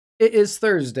It is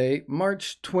Thursday,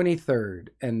 March 23rd,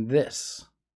 and this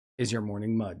is your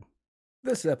Morning Mud.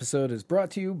 This episode is brought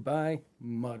to you by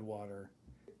Mudwater.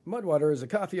 Mudwater is a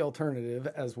coffee alternative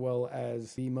as well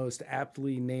as the most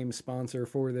aptly named sponsor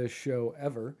for this show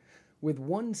ever, with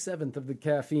 1/7 of the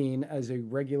caffeine as a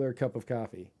regular cup of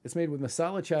coffee. It's made with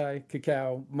masala chai,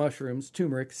 cacao, mushrooms,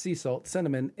 turmeric, sea salt,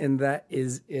 cinnamon, and that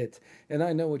is it. And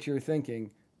I know what you're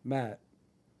thinking, Matt,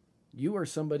 you are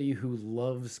somebody who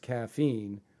loves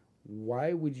caffeine.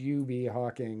 Why would you be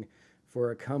hawking for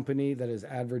a company that is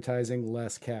advertising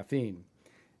less caffeine?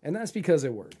 And that's because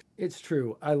it worked. It's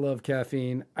true. I love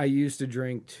caffeine. I used to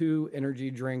drink 2 energy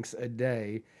drinks a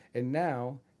day, and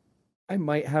now I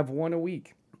might have one a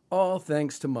week. All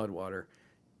thanks to Mudwater.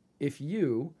 If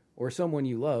you or someone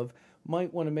you love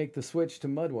might want to make the switch to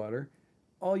Mudwater,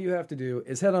 all you have to do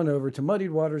is head on over to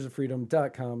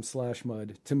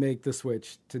muddiedwatersofreedom.com/mud to make the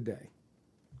switch today.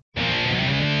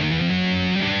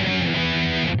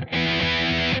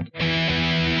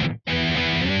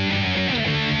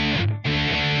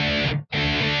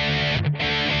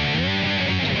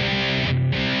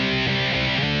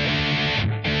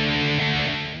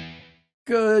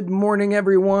 Good morning,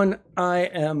 everyone. I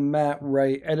am Matt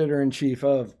Wright, editor-in-chief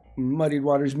of Muddied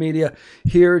Waters Media,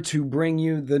 here to bring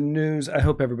you the news. I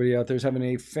hope everybody out there is having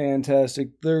a fantastic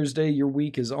Thursday. Your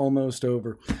week is almost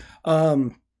over.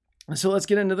 So let's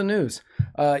get into the news.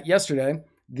 Yesterday,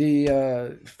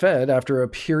 the Fed, after a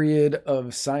period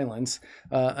of silence,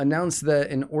 announced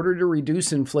that in order to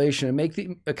reduce inflation and make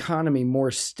the economy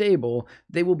more stable,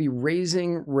 they will be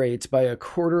raising rates by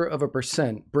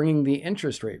 0.25%, bringing the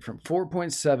interest rate from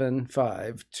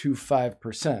 4.75 to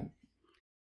 5%.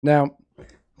 Now,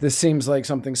 this seems like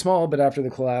something small, but after the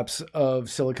collapse of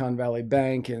Silicon Valley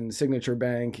Bank and Signature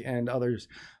Bank and others,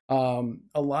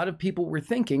 a lot of people were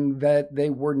thinking that they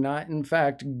were not, in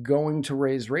fact, going to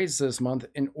raise rates this month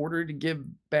in order to give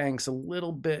banks a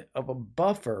little bit of a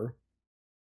buffer,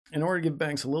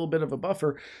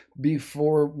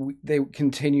 before they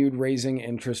continued raising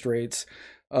interest rates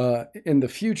in the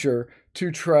future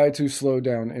to try to slow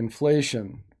down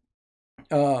inflation.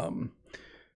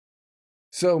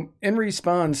 So in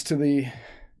response to the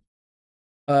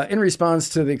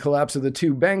collapse of the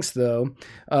 2 banks, though,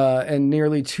 and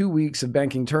nearly 2 weeks of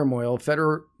banking turmoil,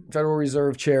 Federal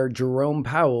Reserve Chair Jerome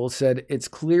Powell said, It's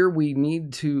clear we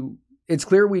do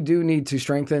need to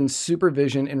strengthen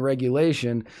supervision and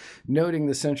regulation," noting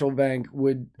the central bank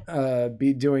would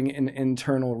be doing an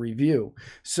internal review.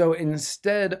 So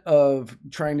instead of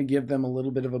trying to give them a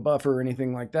little bit of a buffer or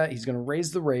anything like that, he's going to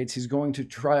raise the rates. He's going to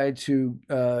try to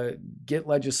get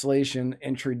legislation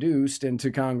introduced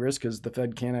into Congress, because the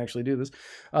Fed can't actually do this,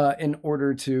 in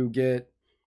order to get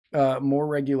more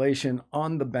regulation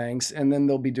on the banks, and then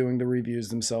they'll be doing the reviews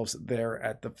themselves there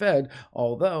at the Fed,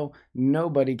 although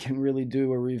nobody can really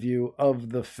do a review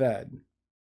of the Fed,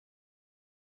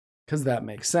 because that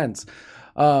makes sense.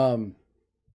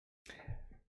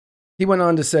 He went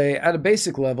on to say, at a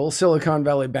basic level, Silicon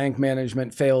Valley Bank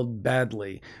management failed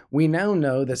badly. We now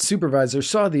know that supervisors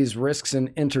saw these risks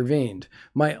and intervened.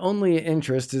 My only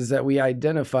interest is that we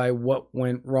identify what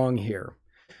went wrong here.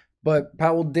 But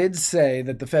Powell did say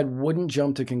that the Fed wouldn't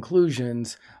jump to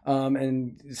conclusions,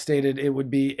 and stated it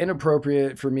would be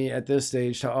inappropriate for me at this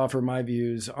stage to offer my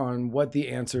views on what the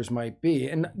answers might be.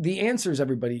 And the answers,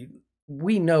 everybody,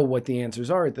 we know what the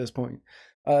answers are at this point.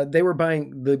 They were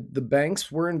buying, the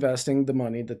banks were investing the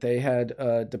money that they had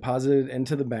deposited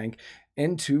into the bank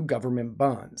into government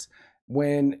bonds.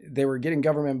 When they were getting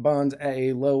government bonds at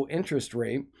a low interest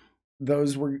rate,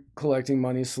 those were collecting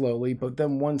money slowly, but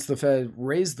then once the Fed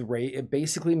raised the rate, it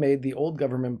basically made the old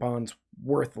government bonds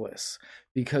worthless,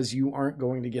 because you aren't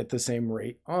going to get the same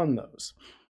rate on those.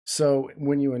 So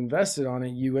when you invested on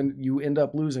it, you end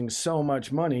up losing so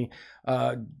much money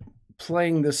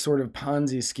playing this sort of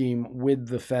Ponzi scheme with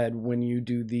the Fed when you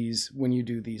do these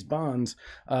bonds,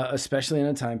 especially in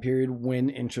a time period when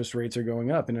interest rates are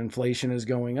going up and inflation is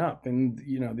going up, and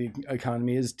the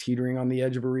economy is teetering on the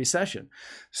edge of a recession.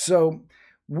 So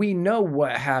we know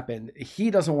what happened.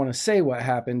 He doesn't want to say what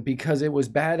happened, because it was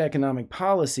bad economic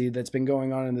policy that's been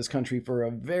going on in this country for a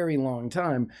very long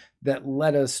time that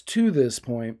led us to this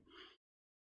point.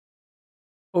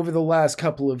 Over the last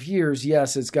couple of years,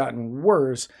 yes, it's gotten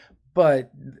worse,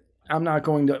 but I'm not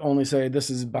going to only say this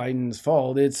is Biden's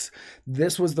fault.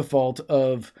 This was the fault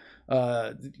of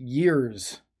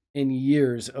years and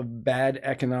years of bad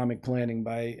economic planning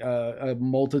by a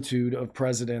multitude of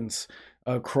presidents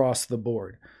across the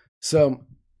board. So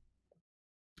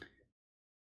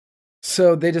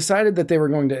they decided that they were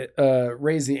going to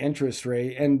raise the interest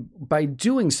rate. And by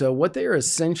doing so, what they are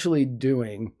essentially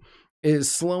doing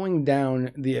is slowing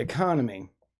down the economy,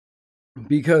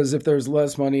 because if there's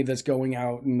less money that's going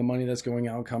out, and the money that's going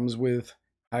out comes with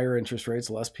higher interest rates,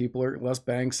 less people are less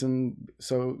banks, and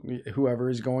so whoever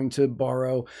is going to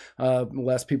borrow,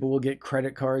 less people will get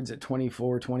credit cards at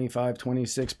 24, 25,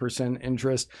 26%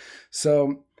 interest.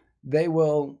 So they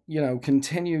will,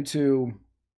 continue to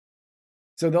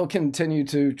so they'll continue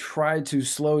to try to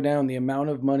slow down the amount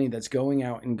of money that's going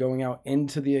out and going out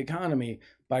into the economy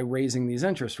by raising these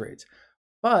interest rates.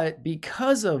 But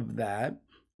because of that,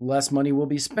 less money will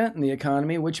be spent in the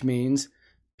economy, which means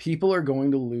people are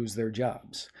going to lose their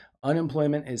jobs.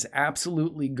 Unemployment is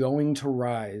absolutely going to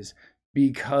rise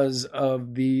because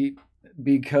of the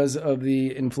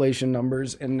inflation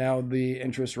numbers and now the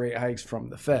interest rate hikes from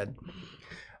the Fed.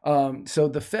 So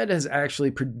the Fed has actually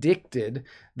predicted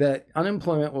that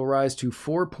unemployment will rise to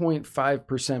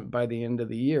 4.5% by the end of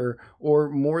the year, or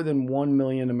more than 1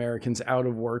 million Americans out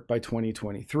of work by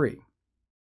 2023.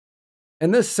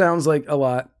 And this sounds like a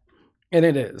lot, and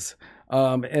it is.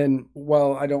 And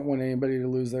while I don't want anybody to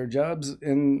lose their jobs,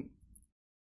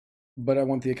 but I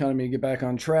want the economy to get back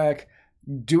on track,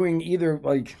 doing either,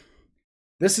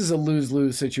 this is a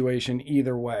lose-lose situation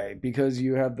either way, because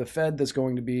you have the Fed that's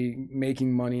going to be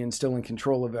making money and still in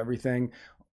control of everything,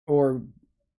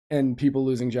 and people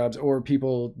losing jobs, or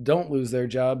people don't lose their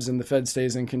jobs and the Fed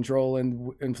stays in control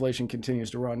and inflation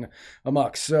continues to run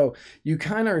amok. So you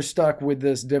kind of are stuck with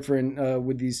this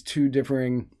with these two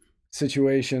differing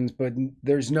situations, but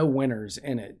there's no winners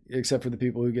in it except for the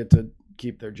people who get to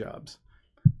keep their jobs.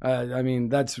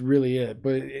 That's really it.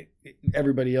 But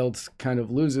everybody else kind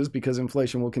of loses because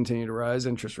inflation will continue to rise,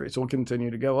 interest rates will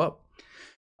continue to go up.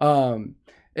 And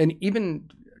even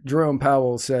Jerome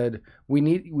Powell said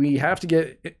we have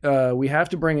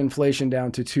to bring inflation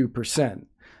down to 2%.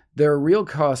 There are real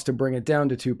costs to bring it down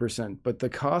to 2%, but the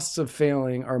costs of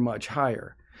failing are much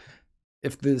higher.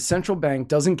 If the central bank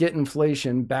doesn't get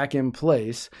inflation back in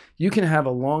place, you can have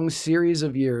a long series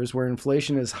of years where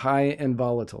inflation is high and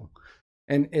volatile.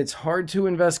 And it's hard to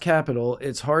invest capital.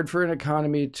 It's hard for an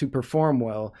economy to perform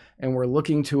well, and we're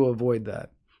looking to avoid that.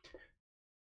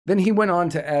 Then he went on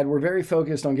to add, we're very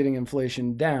focused on getting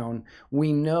inflation down.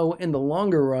 We know in the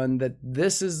longer run that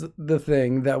this is the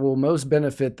thing that will most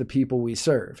benefit the people we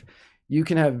serve. You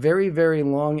can have very, very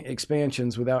long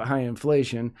expansions without high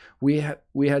inflation. We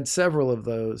had several of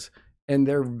those, and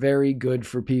they're very good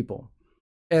for people.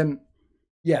 And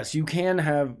yes, you can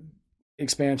have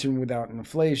expansion without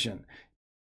inflation.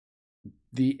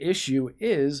 The issue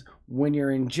is when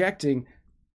you're injecting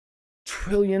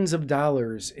trillions of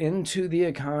dollars into the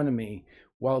economy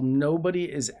while nobody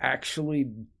is actually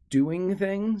doing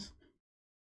things,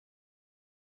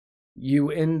 you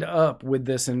end up with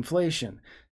this inflation.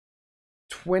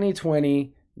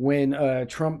 2020, when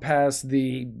Trump passed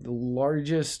the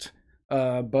largest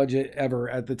budget ever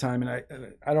at the time, and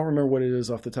I don't remember what it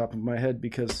is off the top of my head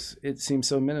because it seems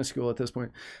so minuscule at this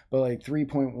point, but like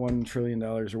 $3.1 trillion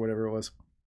or whatever it was.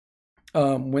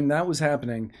 When that was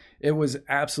happening, it was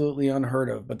absolutely unheard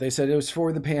of, but they said it was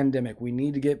for the pandemic. We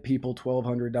need to get people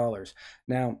 $1,200.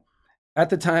 Now, at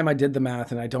the time I did the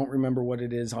math, and I don't remember what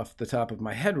it is off the top of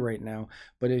my head right now,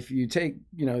 but if you take,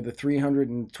 the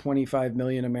 325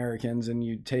 million Americans and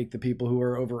you take the people who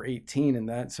are over 18 in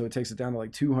that, so it takes it down to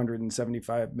like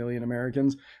 275 million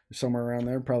Americans, or somewhere around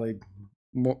there, probably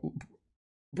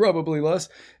less,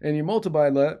 and you multiply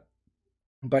that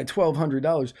by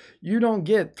 $1,200, you don't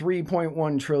get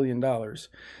 $3.1 trillion.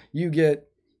 You get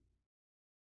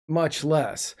much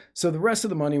less. So the rest of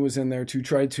the money was in there to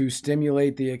try to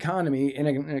stimulate the economy, in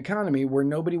an economy where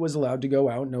nobody was allowed to go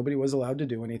out, nobody was allowed to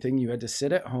do anything. You had to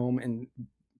sit at home, and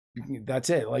that's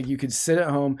it. Like, you could sit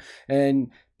at home, and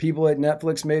people at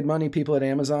Netflix made money, people at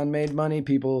Amazon made money,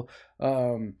 people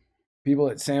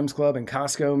at Sam's Club and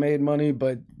Costco made money,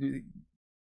 but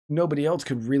nobody else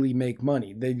could really make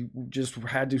money. They just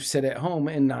had to sit at home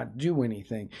and not do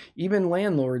anything. Even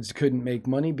landlords couldn't make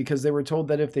money because they were told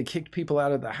that if they kicked people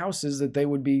out of the houses, that they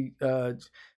would be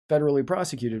federally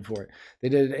prosecuted for it. They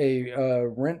did a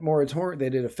rent moratorium. They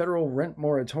did a federal rent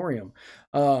moratorium.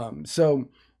 So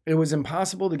it was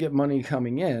impossible to get money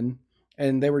coming in.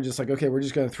 And they were just like, okay, we're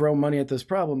just going to throw money at this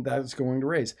problem that's going to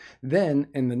raise. Then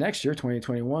in the next year,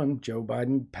 2021, Joe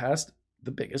Biden passed the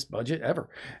biggest budget ever.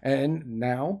 And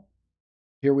now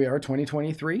here we are,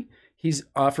 2023. He's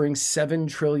offering $7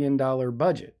 trillion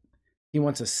budget. He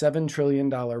wants a $7 trillion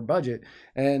budget.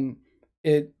 And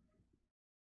it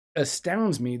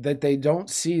astounds me that they don't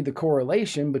see the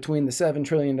correlation between the $7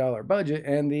 trillion budget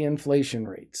and the inflation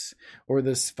rates, or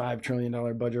this $5 trillion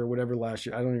budget, or whatever last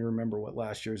year. I don't even remember what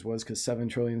last year's was, because $7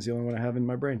 trillion is the only one I have in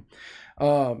my brain.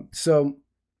 So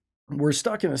we're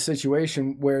stuck in a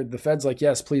situation where the Fed's like,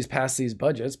 yes, please pass these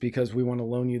budgets because we want to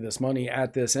loan you this money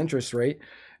at this interest rate.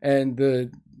 And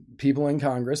the people in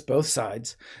Congress, both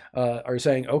sides, are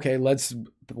saying, okay, let's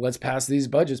pass these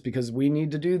budgets because we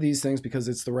need to do these things because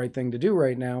it's the right thing to do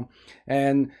right now.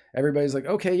 And everybody's like,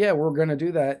 okay, yeah, we're going to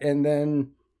do that. And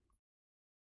then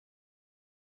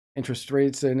interest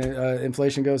rates and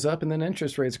inflation goes up, and then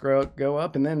interest rates go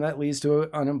up, and then that leads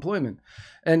to unemployment.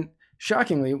 And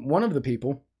shockingly, one of the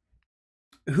people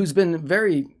who's been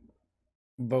very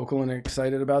vocal and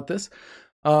excited about this,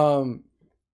 not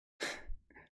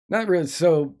really,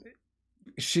 so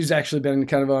she's actually been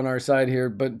kind of on our side here,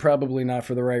 but probably not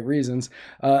for the right reasons.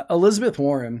 Elizabeth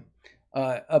Warren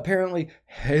apparently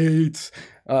hates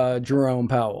Jerome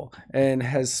Powell and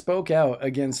has spoke out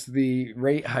against the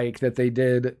rate hike that they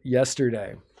did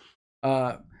yesterday.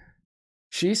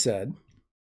 She said,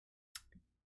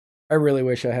 I really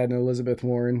wish I had an Elizabeth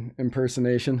Warren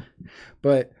impersonation,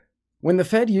 but when the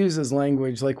Fed uses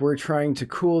language like we're trying to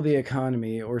cool the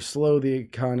economy or slow the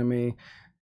economy,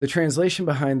 the translation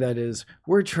behind that is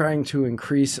we're trying to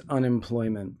increase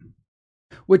unemployment.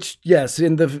 Which, yes,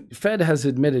 and the Fed has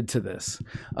admitted to this.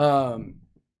 The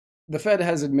Fed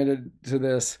has admitted to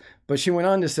this, but she went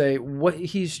on to say what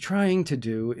he's trying to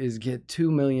do is get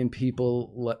 2 million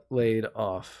people laid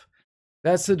off.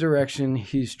 That's the direction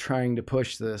he's trying to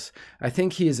push this. I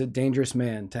think he is a dangerous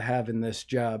man to have in this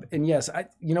job. And yes,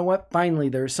 you know what? Finally,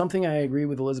 there's something I agree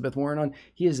with Elizabeth Warren on.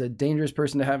 He is a dangerous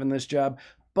person to have in this job.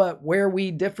 But where we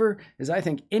differ is I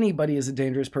think anybody is a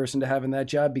dangerous person to have in that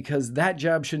job because that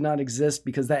job should not exist,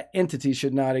 because that entity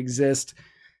should not exist.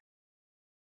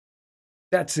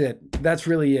 That's it. That's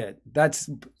really it. That's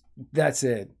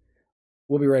it.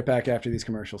 We'll be right back after these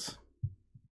commercials.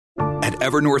 At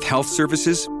Evernorth Health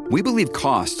Services, we believe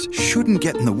costs shouldn't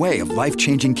get in the way of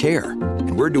life-changing care,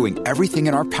 and we're doing everything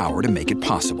in our power to make it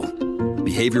possible.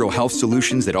 Behavioral health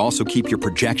solutions that also keep your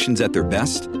projections at their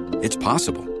best? It's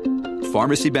possible.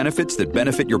 Pharmacy benefits that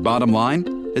benefit your bottom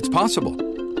line? It's possible.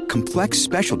 Complex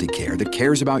specialty care that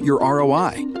cares about your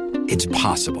ROI? It's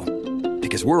possible.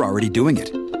 Because we're already doing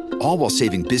it. All while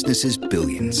saving businesses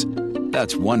billions.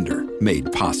 That's Wonder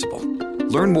made possible.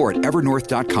 Learn more at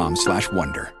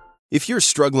evernorth.com/wonder. If you're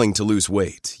struggling to lose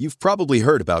weight, you've probably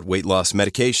heard about weight loss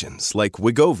medications like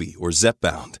Wegovy or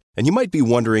Zepbound, and you might be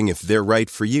wondering if they're right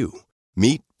for you.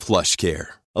 Meet PlushCare,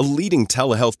 a leading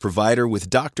telehealth provider with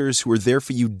doctors who are there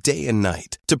for you day and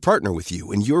night to partner with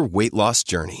you in your weight loss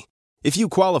journey. If you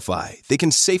qualify, they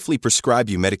can safely prescribe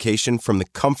you medication from the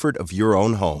comfort of your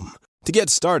own home. To get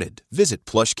started, visit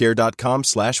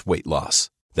plushcare.com/weightloss.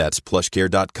 That's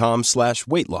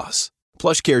plushcare.com/weightloss.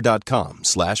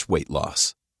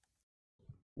 plushcare.com/weightloss.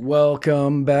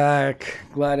 Welcome back.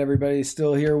 Glad everybody's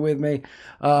still here with me.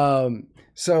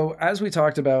 So as we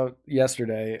talked about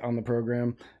yesterday on the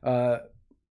program,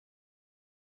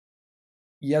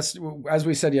 yes, as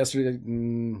we said yesterday,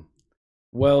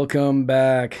 welcome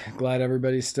back. Glad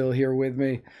everybody's still here with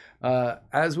me.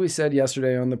 As we said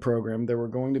yesterday on the program, there were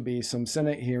going to be some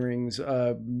Senate hearings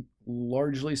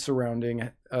largely surrounding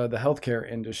the healthcare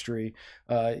industry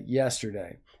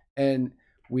yesterday. And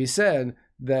we said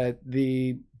that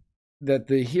the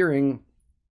hearing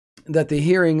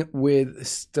with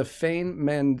Stéphane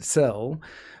Bancel,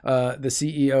 the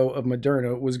CEO of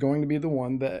Moderna, was going to be the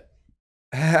one that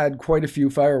had quite a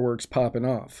few fireworks popping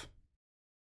off.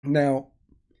 Now,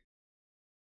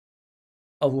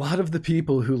 a lot of the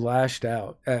people who lashed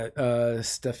out at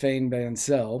Stéphane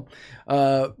Bancel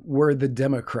were the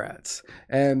Democrats,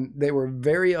 and they were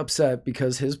very upset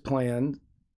because his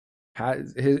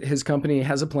company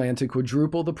has a plan to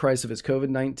quadruple the price of its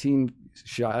COVID-19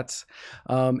 shots,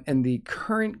 and the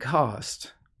current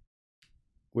cost,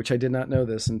 which I did not know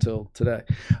this until today,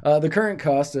 the current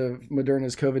cost of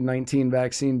Moderna's COVID-19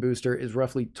 vaccine booster is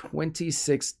roughly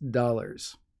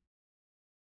 $26.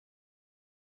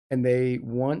 And they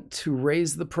want to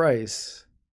raise the price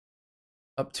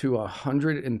up to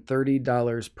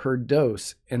 $130 per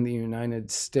dose in the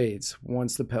United States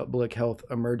once the public health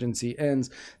emergency ends.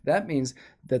 That means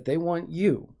that they want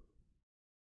you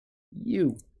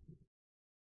to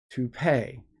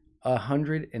pay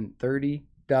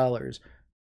 $130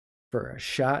 for a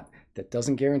shot that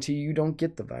doesn't guarantee you don't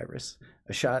get the virus,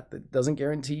 a shot that doesn't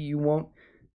guarantee you won't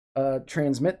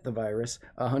transmit the virus,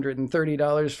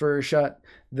 $130 for a shot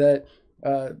that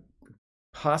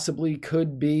possibly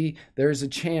could be, there's a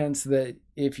chance that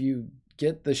if you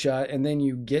get the shot and then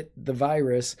you get the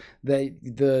virus, that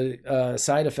the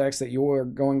side effects that you're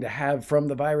going to have from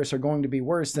the virus are going to be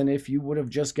worse than if you would have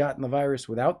just gotten the virus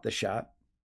without the shot.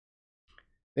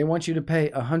 They want you to pay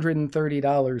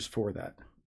 $130 for that.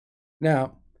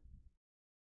 Now,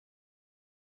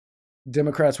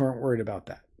 Democrats weren't worried about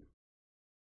that.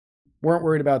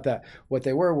 What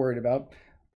they were worried about,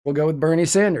 we'll go with Bernie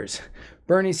Sanders.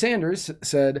 Bernie Sanders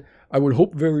said, I would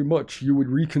hope very much you would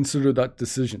reconsider that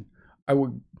decision.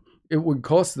 It would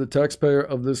cost the taxpayer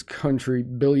of this country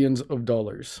billions of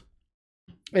dollars.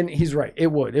 And he's right. It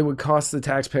would cost the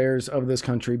taxpayers of this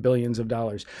country billions of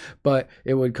dollars, but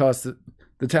it would cost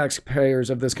the taxpayers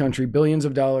of this country billions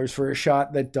of dollars for a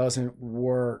shot that doesn't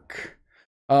work.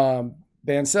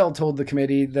 Bancel told the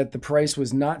committee that the price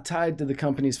was not tied to the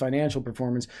company's financial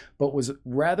performance, but was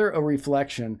rather a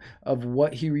reflection of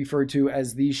what he referred to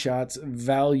as these shots'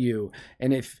 value.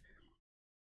 And if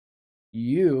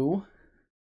you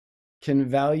can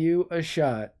value a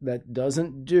shot that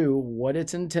doesn't do what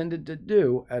it's intended to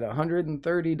do at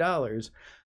 $130,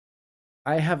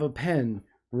 I have a pen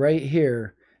right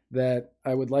here that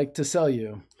I would like to sell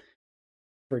you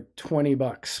for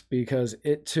 $20 because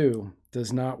it too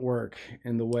does not work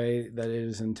in the way that it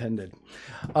is intended.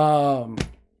 I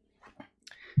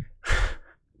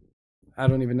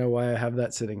don't even know why I have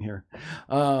that sitting here.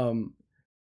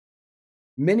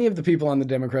 Many of the people on the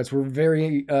Democrats were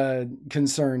very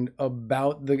concerned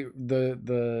about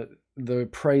the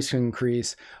price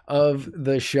increase of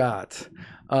the shot.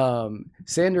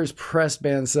 Sanders pressed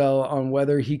Bancel on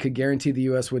whether he could guarantee the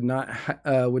U.S. would not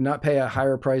pay a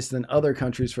higher price than other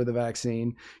countries for the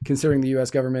vaccine, considering the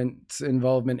U.S. government's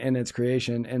involvement in its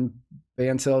creation. And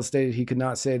Bancel stated he could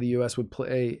not say the U.S. would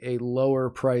pay a lower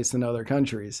price than other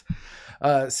countries.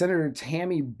 Senator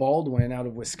Tammy Baldwin out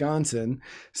of Wisconsin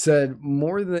said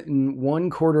more than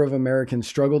 1/4 of Americans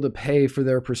struggle to pay for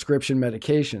their prescription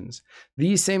medications.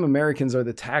 These same Americans are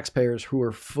the taxpayers who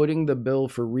are footing the bill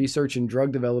for research and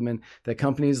drug development that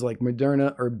companies like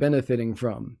Moderna are benefiting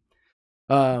from.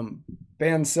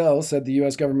 Bancel said the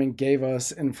U.S. government gave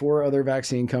us and 4 other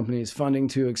vaccine companies funding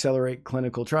to accelerate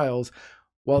clinical trials.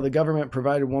 While the government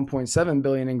provided $1.7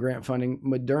 billion in grant funding,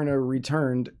 Moderna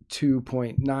returned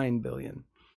 $2.9 billion.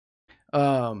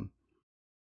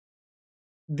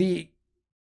 The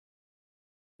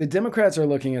Democrats are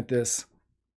looking at this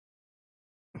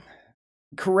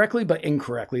correctly but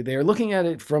incorrectly. They are looking at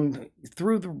it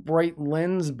through the right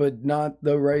lens, but not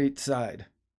the right side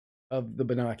of the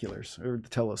binoculars or the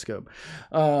telescope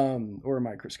or a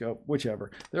microscope,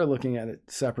 whichever. They're looking at it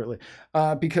separately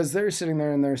because they're sitting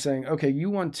there and they're saying, okay, you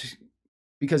want to,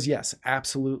 because yes,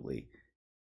 absolutely.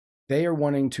 They are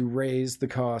wanting to raise the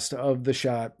cost of the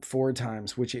shot 4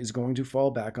 times, which is going to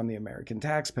fall back on the American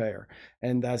taxpayer.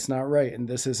 And that's not right. And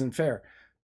this isn't fair.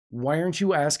 Why aren't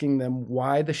you asking them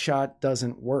why the shot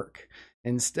doesn't work?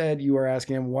 Instead, you are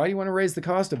asking them, why do you want to raise the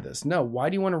cost of this? No, why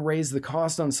do you want to raise the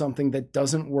cost on something that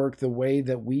doesn't work the way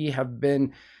that we have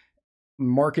been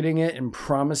marketing it and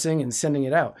promising and sending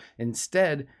it out?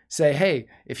 Instead, say, hey,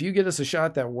 if you get us a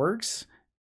shot that works,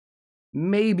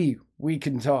 maybe we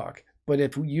can talk. But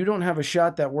if you don't have a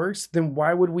shot that works, then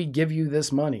why would we give you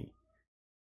this money?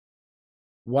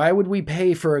 Why would we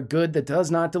pay for a good that does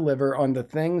not deliver on the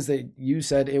things that you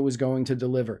said it was going to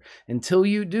deliver? Until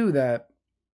you do that,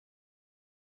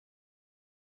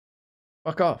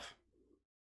 fuck off.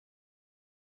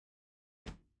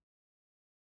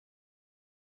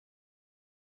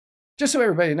 Just so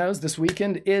everybody knows, this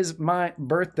weekend is my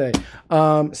birthday.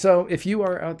 So if you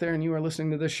are out there and you are listening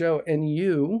to this show and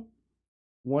you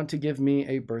want to give me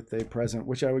a birthday present,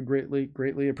 which I would greatly,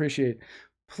 greatly appreciate,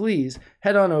 please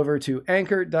head on over to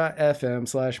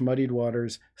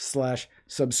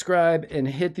anchor.fm/muddiedwaters/subscribe and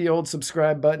hit the old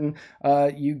subscribe button.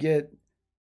 You get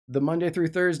the Monday through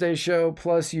Thursday show,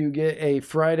 plus you get a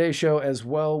Friday show as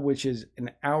well, which is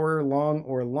an hour long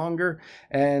or longer,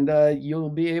 and you'll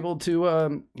be able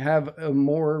to have a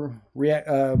more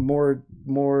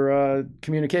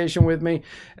communication with me,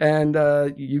 and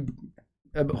a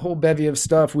whole bevy of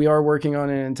stuff. We are working on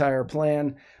an entire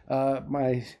plan.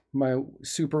 My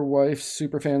super wife,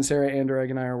 super fan Sarah Anderegg,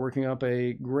 and I are working up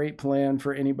a great plan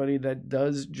for anybody that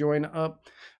does join up.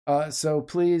 So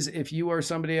please, if you are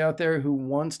somebody out there who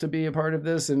wants to be a part of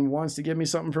this and wants to give me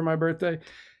something for my birthday,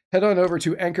 head on over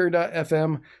to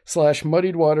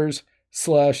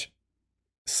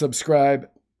anchor.fm/muddiedwaters/subscribe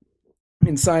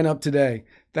and sign up today.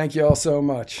 Thank you all so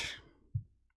much.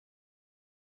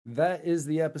 That is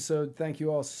the episode. Thank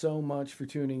you all so much for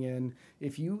tuning in.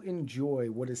 If you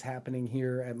enjoy what is happening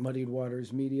here at Muddied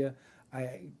Waters Media,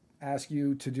 I ask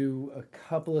you to do a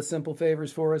couple of simple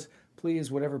favors for us.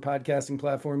 Please, whatever podcasting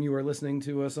platform you are listening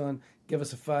to us on, give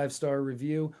us a 5-star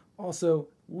review. Also,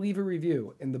 leave a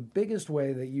review. And the biggest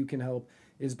way that you can help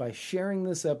is by sharing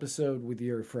this episode with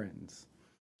your friends.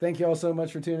 Thank you all so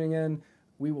much for tuning in.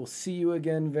 We will see you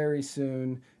again very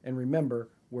soon. And remember,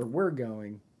 where we're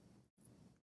going,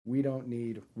 We don't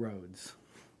need roads.